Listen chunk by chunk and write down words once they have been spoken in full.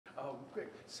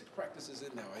6 practices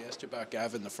in now. I asked you about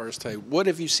Gavin the first time. What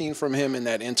have you seen from him in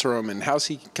that interim, and how's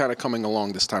he kind of coming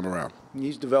along this time around?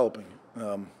 He's developing.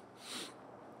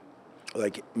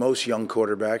 Like most young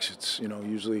quarterbacks, it's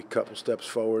usually a couple steps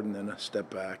forward and then a step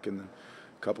back, and then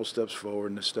a couple steps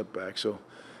forward and a step back. So,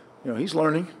 he's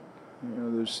learning.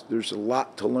 There's a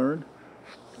lot to learn,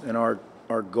 and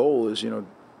our goal is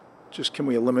just can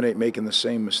we eliminate making the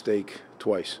same mistake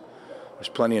twice? There's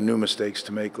plenty of new mistakes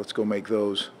to make. Let's go make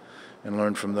those and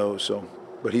learn from those. So,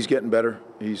 but he's getting better.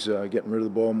 He's getting rid of the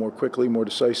ball more quickly, more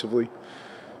decisively,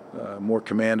 more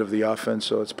command of the offense.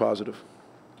 So it's positive.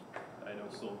 I know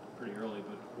it's still pretty early,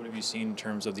 but what have you seen in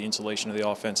terms of the insulation of the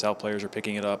offense, how players are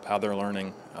picking it up, how they're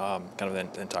learning, kind of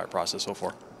the entire process so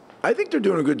far? I think they're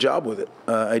doing a good job with it.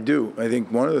 I do. I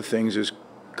think one of the things is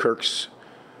Kirk's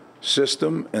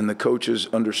system, and the coaches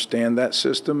understand that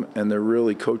system, and they're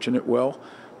really coaching it well.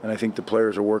 And I think the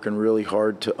players are working really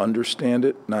hard to understand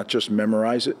it, not just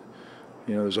memorize it.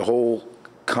 There's a whole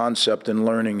concept in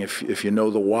learning. If you know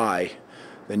the why,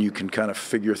 then you can kind of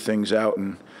figure things out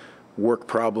and work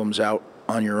problems out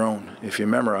on your own. If you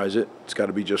memorize it, it's got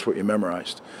to be just what you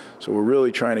memorized. So we're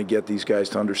really trying to get these guys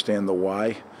to understand the why.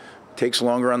 It takes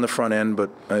longer on the front end,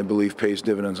 but I believe pays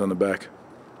dividends on the back.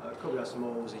 Kobe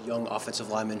Asamoah was a young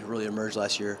offensive lineman who really emerged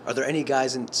last year. Are there any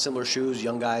guys in similar shoes,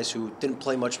 young guys who didn't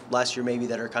play much last year maybe,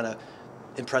 that are kind of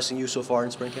impressing you so far in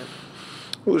spring camp?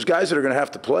 Well, there's guys that are going to have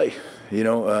to play.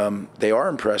 They are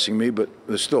impressing me, but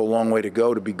there's still a long way to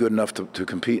go to be good enough to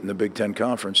compete in the Big Ten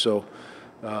Conference. So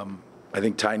I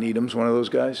think Ty Needham's one of those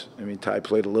guys. I mean, Ty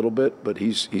played a little bit, but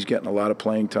he's getting a lot of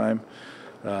playing time.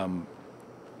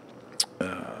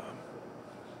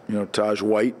 Taj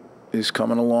White is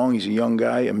coming along. He's a young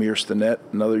guy. Amir Stinnett,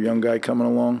 another young guy coming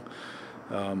along.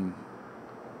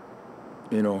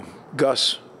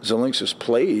 Gus Zelinksis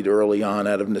played early on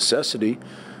out of necessity,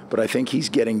 but I think he's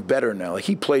getting better now. Like,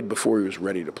 he played before he was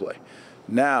ready to play.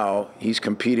 Now he's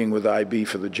competing with IB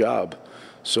for the job.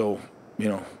 So,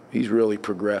 he's really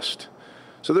progressed.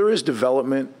 So there is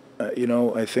development.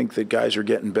 I think that guys are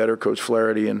getting better. Coach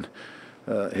Flaherty and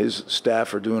his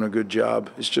staff are doing a good job.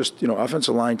 It's just,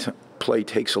 offensive line play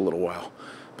takes a little while,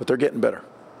 but they're getting better.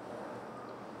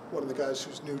 One of the guys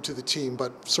who's new to the team,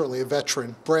 but certainly a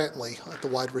veteran, Brantley, at the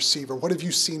wide receiver. What have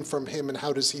you seen from him, and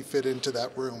how does he fit into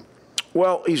that room?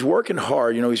 Well, he's working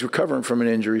hard. He's recovering from an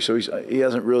injury, so he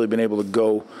hasn't really been able to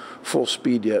go full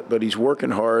speed yet, but he's working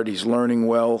hard. He's learning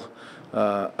well.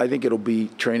 I think it'll be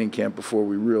training camp before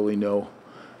we really know,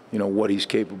 what he's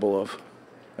capable of.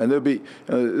 And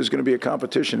there's going to be a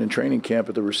competition in training camp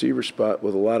at the receiver spot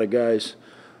with a lot of guys,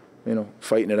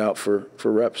 fighting it out for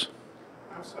reps.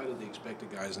 Outside of the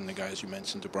expected guys and the guys you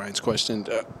mentioned to Brian's question,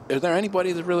 is there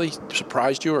anybody that really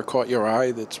surprised you or caught your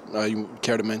eye that you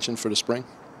care to mention for the spring?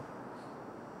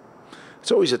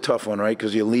 It's always a tough one, right?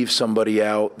 Because you leave somebody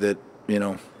out that,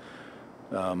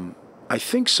 I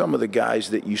think some of the guys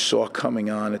that you saw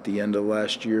coming on at the end of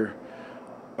last year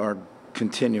are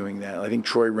continuing that. I think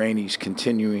Troy Rainey's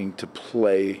continuing to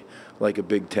play like a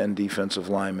Big Ten defensive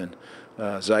lineman.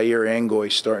 Zaire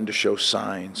Angoy's starting to show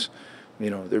signs.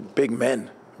 They're big men,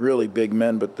 really big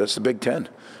men, but that's the Big Ten,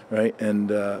 right?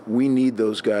 And we need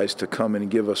those guys to come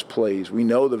and give us plays. We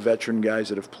know the veteran guys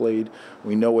that have played.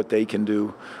 We know what they can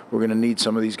do. We're going to need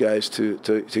some of these guys to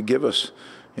give us,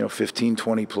 15,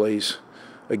 20 plays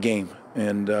a game.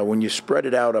 And when you spread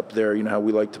it out up there, how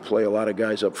we like to play a lot of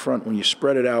guys up front. When you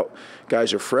spread it out,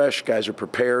 guys are fresh, guys are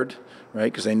prepared,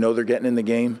 right, because they know they're getting in the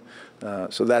game.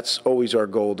 So that's always our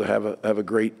goal, to have a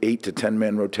great 8 to 10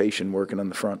 man rotation working on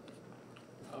the front.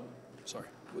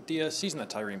 With the season that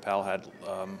Tyreen Powell had,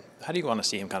 how do you want to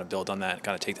see him kind of build on that and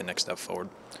kind of take the next step forward?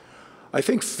 I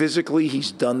think physically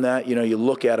he's done that. You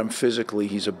look at him physically,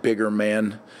 he's a bigger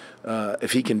man.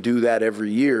 If he can do that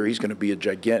every year, he's going to be a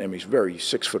gigantic. He's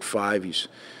 6'5".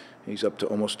 He's up to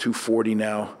almost 240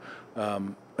 now.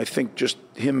 I think just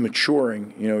him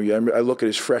maturing, I look at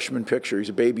his freshman picture, he's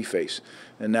a baby face,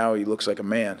 and now he looks like a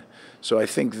man. So I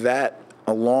think that,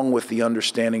 along with the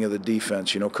understanding of the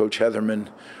defense, Coach Heatherman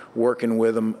working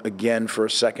with him again for a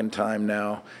second time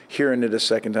now, hearing it a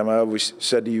second time. I always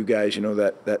said to you guys,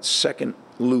 that second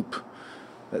loop,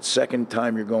 that second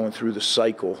time you're going through the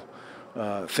cycle,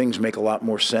 things make a lot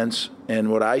more sense. And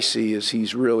what I see is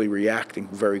he's really reacting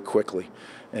very quickly,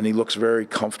 and he looks very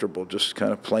comfortable just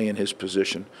kind of playing his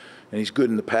position. And he's good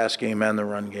in the pass game and the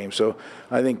run game. So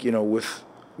I think,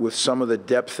 with some of the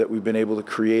depth that we've been able to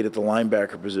create at the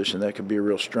linebacker position, that could be a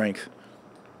real strength.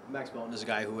 Max Melton is a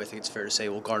guy who I think it's fair to say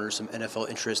will garner some NFL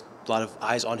interest, a lot of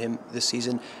eyes on him this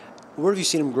season. Where have you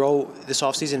seen him grow this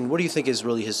offseason? What do you think is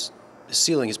really his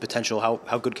ceiling, his potential?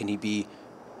 How good can he be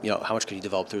how much can he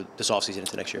develop through this offseason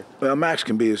into next year? Well, Max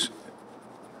can be as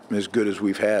good as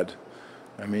we've had.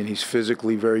 I mean, he's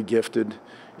physically very gifted.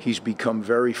 He's become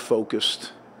very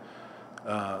focused,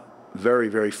 very,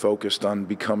 very focused on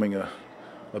becoming a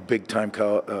big-time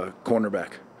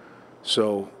cornerback.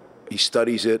 So he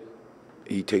studies it.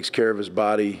 He takes care of his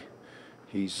body.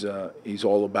 He's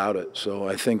all about it. So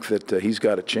I think that he's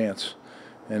got a chance.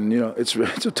 And, it's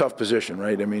a tough position,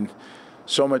 right? I mean,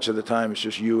 so much of the time it's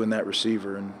just you and that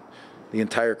receiver, and the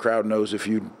entire crowd knows if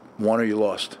you won or you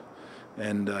lost.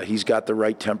 And he's got the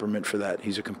right temperament for that.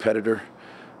 He's a competitor.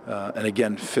 And,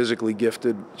 again, physically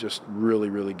gifted, just really,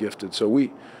 really gifted. So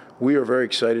we are very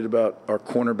excited about our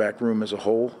cornerback room as a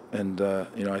whole. And,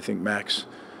 I think Max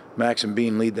and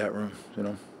Bean lead that room,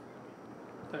 Time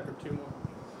for two more.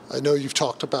 I know you've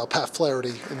talked about Pat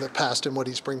Flaherty in the past and what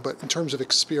he's bringing, but in terms of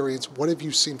experience, what have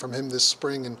you seen from him this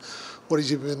spring, and what has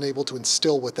he been able to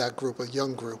instill with that group, a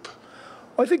young group?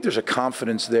 Well, I think there's a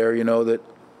confidence there, that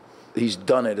he's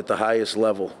done it at the highest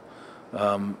level.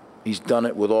 He's done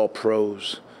it with all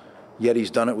pros, yet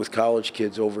he's done it with college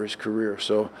kids over his career.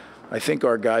 So I think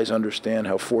our guys understand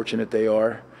how fortunate they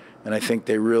are, and I think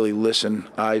they really listen,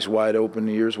 eyes wide open,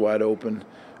 ears wide open,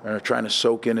 and are trying to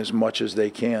soak in as much as they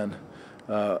can.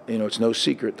 It's no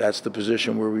secret that's the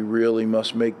position where we really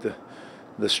must make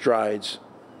the strides,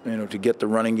 to get the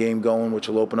running game going, which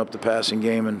will open up the passing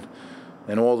game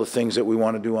and all the things that we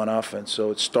want to do on offense.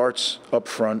 So it starts up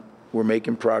front. We're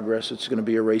making progress. It's going to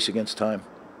be a race against time.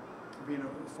 Being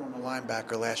a former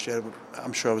linebacker last year,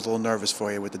 I'm sure I was a little nervous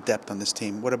for you with the depth on this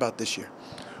team. What about this year?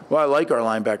 Well, I like our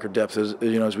linebacker depth.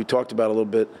 As we talked about a little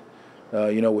bit,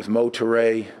 with Mo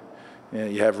Toure,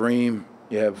 you have Reem,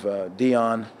 you have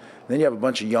Dion. Then you have a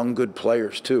bunch of young, good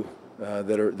players too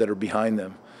that are behind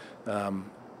them.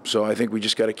 So I think we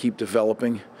just got to keep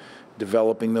developing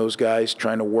those guys,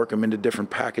 trying to work them into different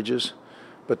packages.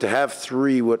 But to have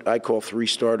what I call three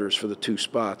starters for the two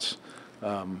spots,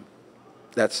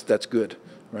 that's good,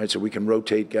 right? So we can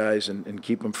rotate guys and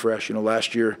keep them fresh.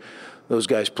 Last year those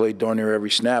guys played darn near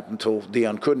every snap until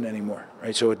Dion couldn't anymore,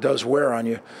 right? So it does wear on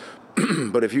you.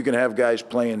 But if you can have guys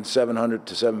playing 700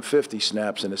 to 750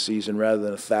 snaps in a season rather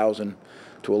than 1,000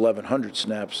 to 1,100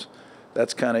 snaps,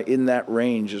 that's kind of in that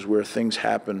range is where things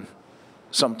happen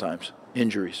sometimes,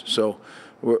 injuries. So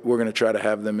we're going to try to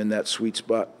have them in that sweet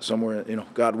spot somewhere,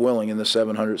 God willing, in the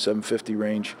 700, 750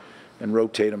 range, and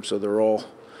rotate them so they're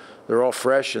all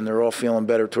fresh and they're all feeling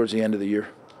better towards the end of the year.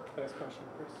 Last question,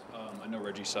 Chris. I know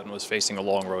Reggie Sutton was facing a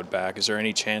long road back. Is there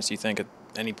any chance you think at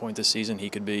any point this season he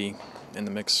could be in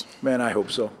the mix? Man, I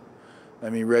hope so. I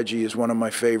mean, Reggie is one of my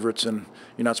favorites, and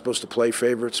you're not supposed to play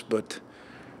favorites, but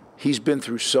he's been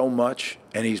through so much,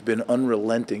 and he's been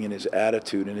unrelenting in his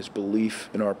attitude and his belief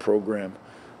in our program.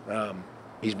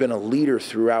 He's been a leader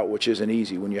throughout, which isn't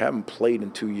easy. When you haven't played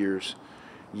in 2 years,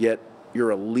 yet you're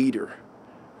a leader,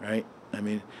 right? I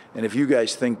mean, and if you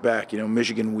guys think back,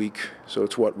 Michigan week, so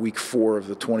it's week 4 of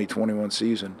the 2021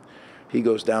 season, he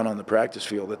goes down on the practice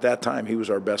field. At that time, he was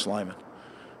our best lineman,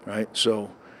 right? So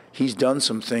he's done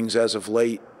some things as of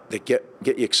late that get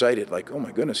you excited, like, oh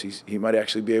my goodness, he might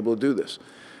actually be able to do this.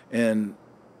 And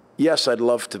yes, I'd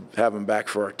love to have him back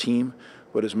for our team,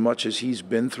 but as much as he's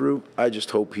been through, I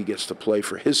just hope he gets to play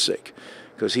for his sake,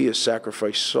 because he has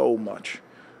sacrificed so much.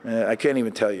 And I can't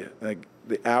even tell you, like,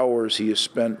 the hours he has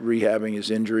spent rehabbing his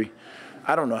injury.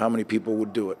 I don't know how many people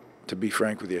would do it, to be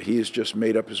frank with you. He has just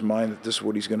made up his mind that this is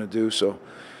what he's going to do. So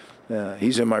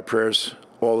he's in my prayers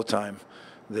all the time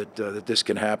that this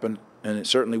can happen. And it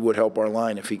certainly would help our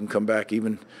line if he can come back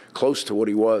even close to what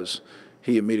he was.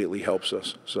 He immediately helps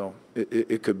us. So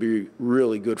it could be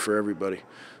really good for everybody.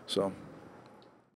 So